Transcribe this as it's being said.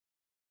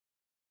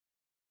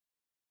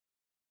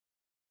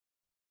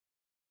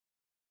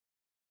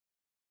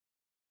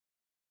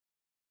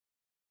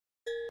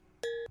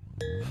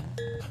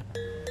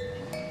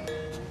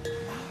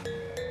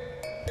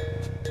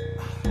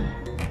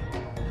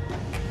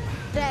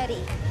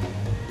Ready.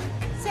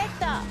 Set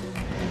up.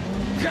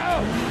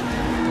 Go!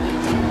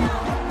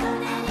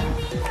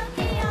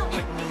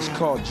 It's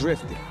called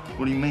drifting.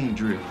 What do you mean,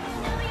 drift?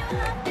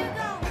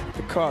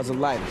 The cars are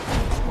lighter.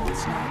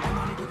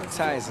 The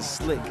tires are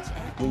slick.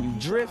 When you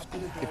drift,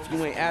 if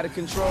you ain't out of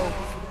control,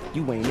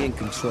 you ain't in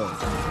control.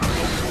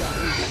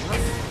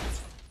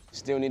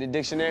 Still need a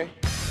dictionary?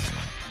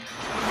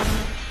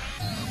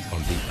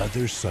 On the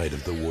other side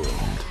of the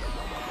world,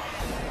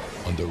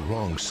 on the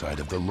wrong side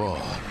of the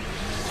law,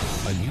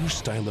 a new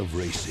style of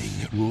racing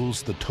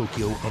rules the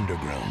Tokyo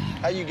underground.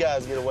 How you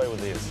guys get away with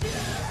this?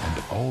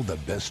 And all the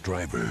best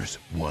drivers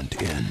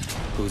want in.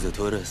 Who's a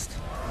tourist?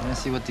 Let's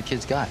see what the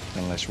kids got.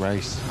 Then let's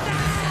race.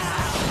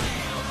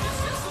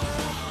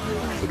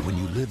 But when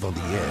you live on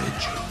the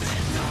edge,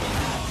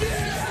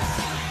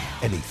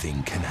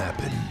 anything can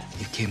happen.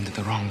 You came to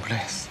the wrong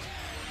place.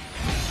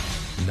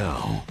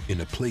 Now,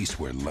 in a place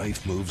where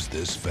life moves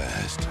this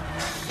fast,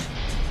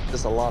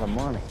 That's a lot of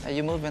money. Hey,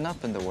 you're moving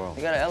up in the world.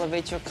 You gotta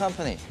elevate your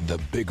company. the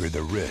bigger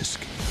the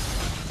risk,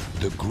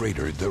 the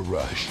greater the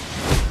rush.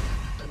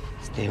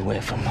 Stay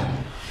away from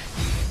them.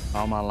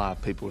 All my life,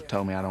 people have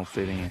told me I don't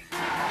fit in.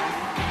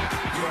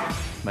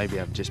 Maybe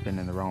I've just been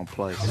in the wrong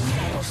place.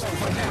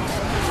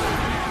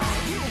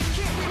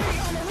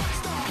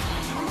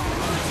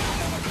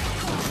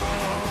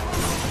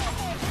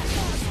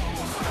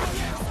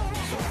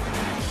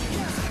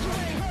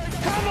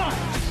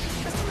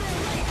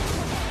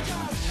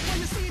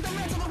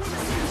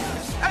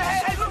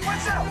 Hey, look,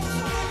 watch out!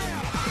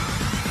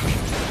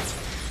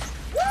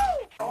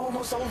 Woo!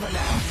 Almost over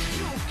now.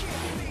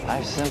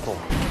 Life's simple.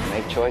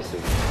 Make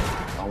choices.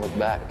 Don't look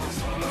back.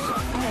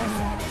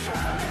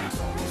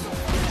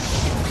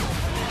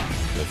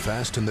 The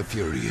Fast and the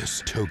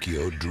Furious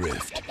Tokyo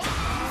Drift.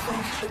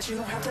 But you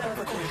don't have to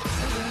ever quit.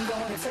 You ain't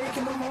gonna take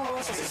it no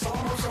more, since it's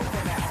almost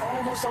over now.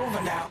 Almost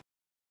over now.